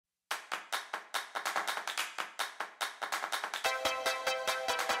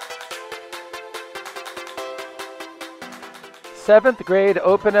7th grade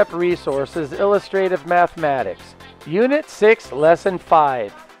Open Up Resources Illustrative Mathematics, Unit 6, Lesson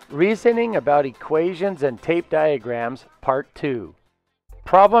 5, Reasoning about Equations and Tape Diagrams, Part 2.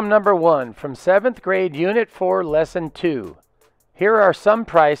 Problem number 1 from 7th grade Unit 4, Lesson 2. Here are some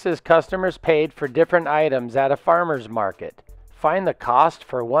prices customers paid for different items at a farmer's market. Find the cost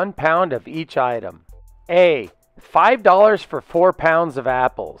for 1 pound of each item. A. $5 for 4 pounds of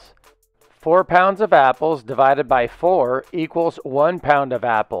apples. 4 pounds of apples divided by 4 equals 1 pound of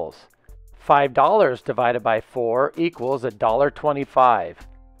apples. $5 divided by 4 equals $1.25.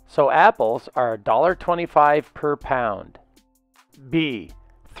 So apples are $1.25 per pound. B.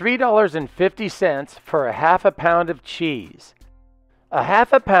 $3.50 for a half a pound of cheese. A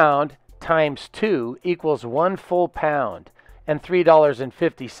half a pound times 2 equals 1 full pound, and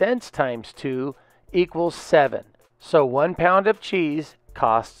 $3.50 times 2 equals 7. So 1 pound of cheese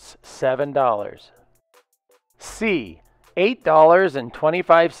costs $7. C.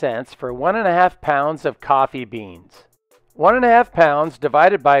 $8.25 for 1.5 pounds of coffee beans. 1.5 pounds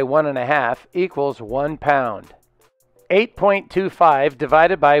divided by 1.5 equals 1 pound. 8.25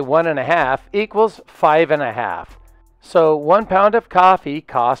 divided by 1.5 equals 5.5. So 1 pound of coffee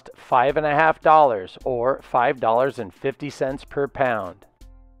cost $5.50 or $5.50 per pound.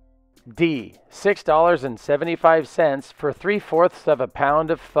 D. $6.75 for 3/4 of a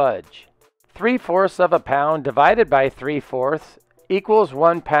pound of fudge. 3/4 of a pound divided by 3/4 equals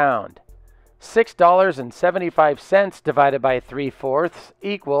 1 pound. $6.75 divided by 3/4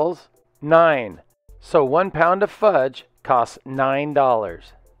 equals 9. So 1 pound of fudge costs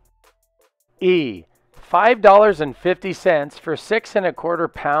 $9. E. $5.50 for 6 1/4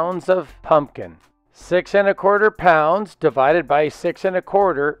 pounds of pumpkin. 6 1/4 pounds divided by 6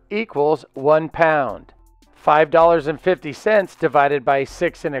 1/4 equals 1 pound. $5.50 divided by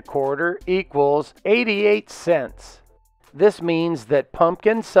 6 1/4 equals 88 cents. This means that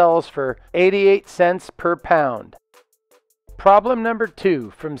pumpkin sells for 88 cents per pound. Problem number 2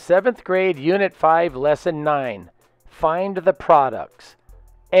 from 7th grade Unit 5, Lesson 9. Find the products.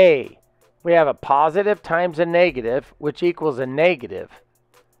 A. We have a positive times a negative, which equals a negative.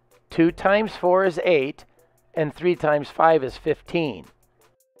 2 times 4 is 8, and 3 times 5 is 15.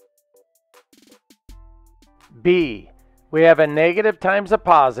 B. We have a negative times a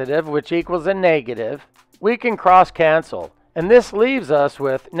positive, which equals a negative. We can cross cancel, and this leaves us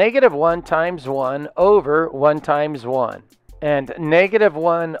with -1 times 1 over 1 times 1. And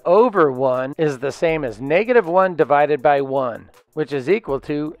 -1 over 1 is the same as -1 divided by 1, which is equal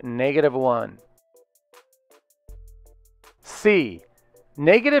to -1. C.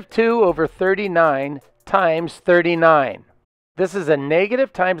 -2 over 39 times 39. This is a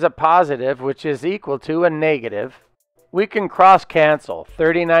negative times a positive, which is equal to a negative. We can cross cancel.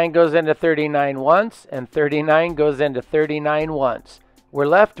 39 goes into 39 once, and 39 goes into 39 once. We're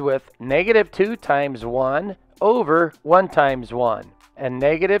left with -2 times 1 over 1 times 1. And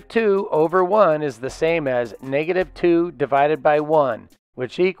 -2 over 1 is the same as -2 divided by 1,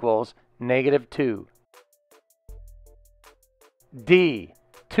 which equals -2. D.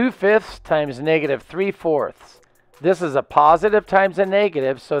 2/5 times -3/4. This is a positive times a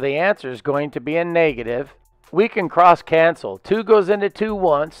negative, so the answer is going to be a negative. We can cross cancel. 2 goes into 2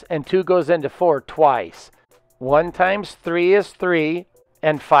 once, and 2 goes into 4 twice. 1 times 3 is 3,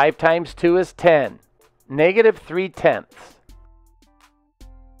 and 5 times 2 is 10. -3/10.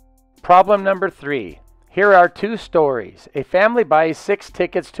 Problem number 3. Here are 2 stories. A family buys 6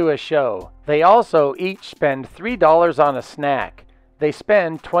 tickets to a show. They also each spend $3 on a snack. They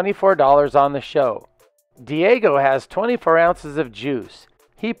spend $24 on the show. Diego has 24 ounces of juice.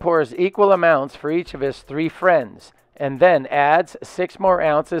 He pours equal amounts for each of his 3 friends, and then adds 6 more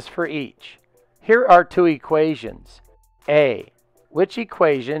ounces for each. Here are 2 equations. A. Which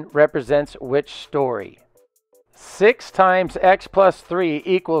equation represents which story? 6 times x plus 3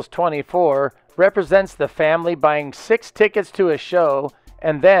 equals 24 represents the family buying 6 tickets to a show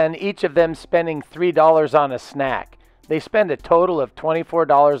and then each of them spending $3 on a snack. They spend a total of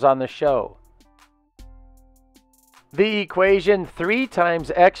 $24 on the show. The equation 3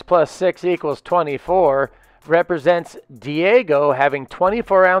 times x plus 6 equals 24 represents Diego having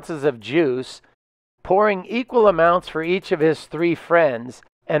 24 ounces of juice, pouring equal amounts for each of his 3 friends,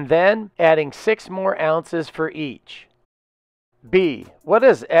 and then adding 6 more ounces for each. B. What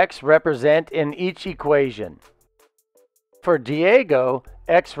does x represent in each equation? For Diego,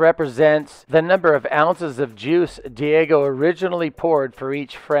 x represents the number of ounces of juice Diego originally poured for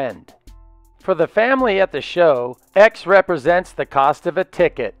each friend. For the family at the show, x represents the cost of a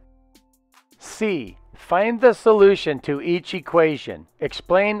ticket. C. Find the solution to each equation.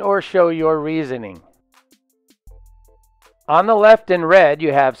 Explain or show your reasoning. On the left in red,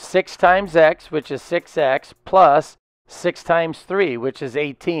 you have 6 times x, which is 6x, plus 6 times 3, which is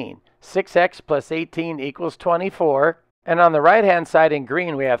 18. 6x plus 18 equals 24. And on the right-hand side in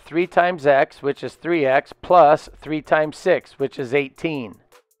green, we have 3 times x, which is 3x, plus 3 times 6, which is 18.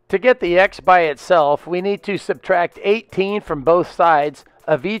 To get the x by itself, we need to subtract 18 from both sides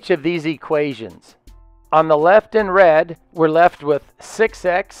of each of these equations. On the left in red, we're left with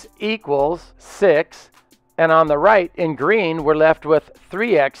 6x equals 6. And on the right in green, we're left with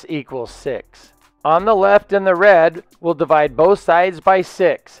 3x equals 6. On the left in the red, we'll divide both sides by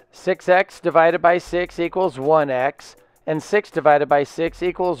 6. 6x divided by 6 equals 1x. And 6 divided by 6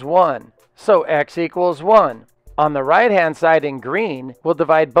 equals 1. So x equals 1. On the right-hand side in green, we'll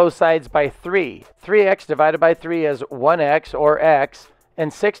divide both sides by 3. 3x divided by 3 is 1x, or x,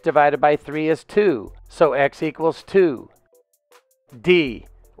 and 6 divided by 3 is 2. So x equals 2. D.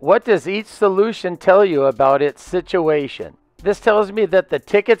 What does each solution tell you about its situation? This tells me that the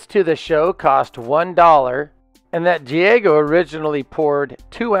tickets to the show cost $1 and that Diego originally poured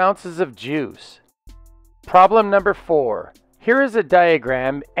 2 ounces of juice. Problem number 4. Here is a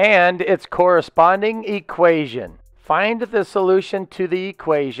diagram and its corresponding equation. Find the solution to the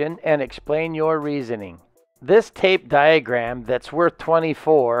equation and explain your reasoning. This tape diagram that's worth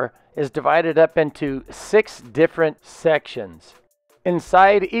 24 is divided up into 6 different sections.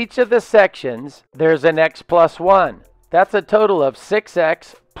 Inside each of the sections, there's an x plus 1. That's a total of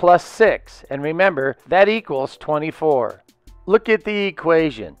 6x plus 6. And remember, that equals 24. Look at the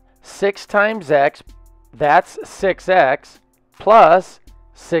equation. 6 times x, that's 6x, plus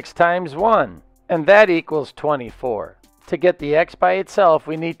 6 times 1. And that equals 24. To get the x by itself,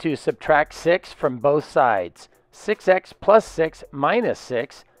 we need to subtract 6 from both sides. 6x plus 6 minus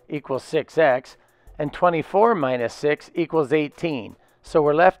 6 equals 6x. And 24 minus 6 equals 18. So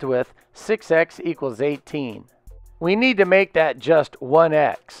we're left with 6x equals 18. We need to make that just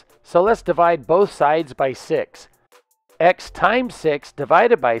 1x. So let's divide both sides by 6. X times 6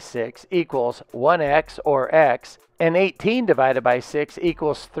 divided by 6 equals 1x, or x, and 18 divided by 6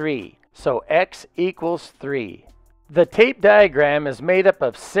 equals 3. So x equals 3. The tape diagram is made up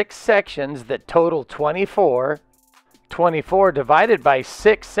of 6 sections that total 24. 24 divided by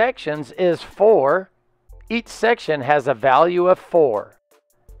 6 sections is 4. Each section has a value of 4.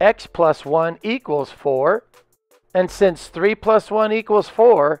 X plus 1 equals 4. And since 3 plus 1 equals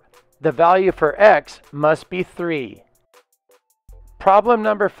 4, the value for x must be 3. Problem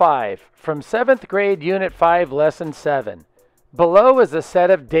number 5, from 7th grade, Unit 5, Lesson 7. Below is a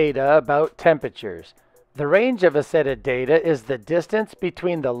set of data about temperatures. The range of a set of data is the distance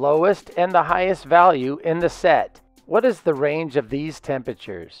between the lowest and the highest value in the set. What is the range of these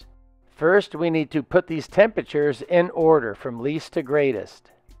temperatures? First, we need to put these temperatures in order from least to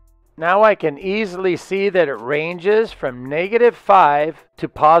greatest. Now I can easily see that it ranges from -5 to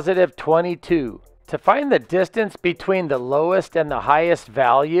 +22. To find the distance between the lowest and the highest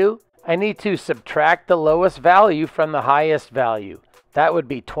value, I need to subtract the lowest value from the highest value. That would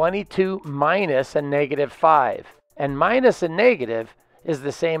be 22 minus a -5. And minus a negative is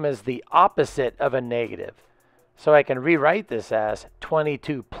the same as the opposite of a negative. So I can rewrite this as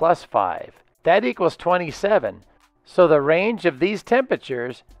 22 plus 5. That equals 27. So the range of these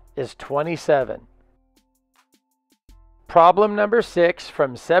temperatures is 27. Problem number 6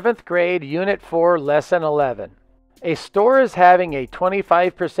 from 7th grade, Unit 4, Lesson 11. A store is having a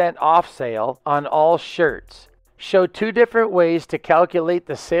 25% off sale on all shirts. Show 2 different ways to calculate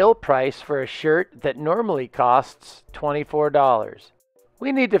the sale price for a shirt that normally costs $24.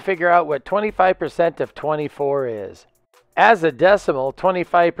 We need to figure out what 25% of 24 is. As a decimal,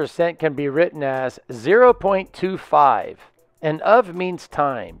 25% can be written as 0.25, and of means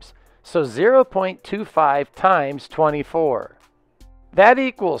times. So 0.25 times 24. That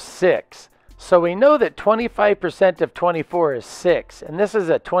equals 6. So we know that 25% of 24 is 6, and this is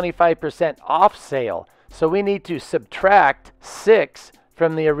a 25% off sale. So we need to subtract 6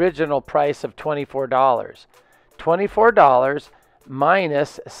 from the original price of $24. $24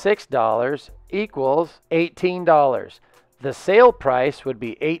 minus $6 equals $18. The sale price would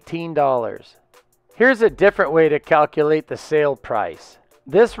be $18. Here's a different way to calculate the sale price.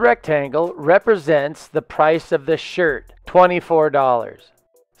 This rectangle represents the price of the shirt, $24.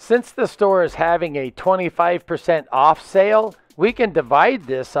 Since the store is having a 25% off sale, we can divide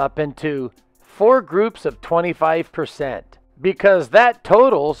this up into 4 groups of 25%, because that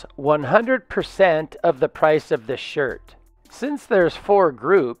totals 100% of the price of the shirt. Since there's 4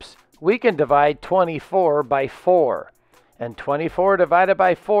 groups, we can divide 24 by 4, and 24 divided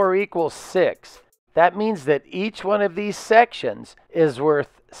by 4 equals 6. That means that each one of these sections is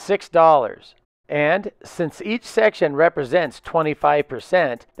worth $6. And since each section represents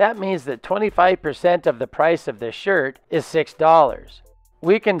 25%, that means that 25% of the price of this shirt is $6.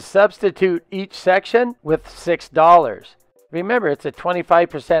 We can substitute each section with $6. Remember, it's a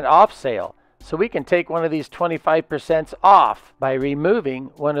 25% off sale, so we can take one of these 25% off by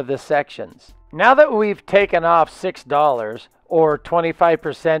removing one of the sections. Now that we've taken off $6, or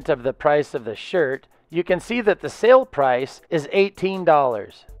 25% of the price of the shirt, you can see that the sale price is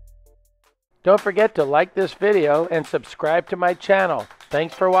 $18. Don't forget to like this video and subscribe to my channel.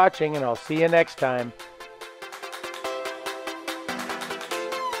 Thanks for watching, and I'll see you next time.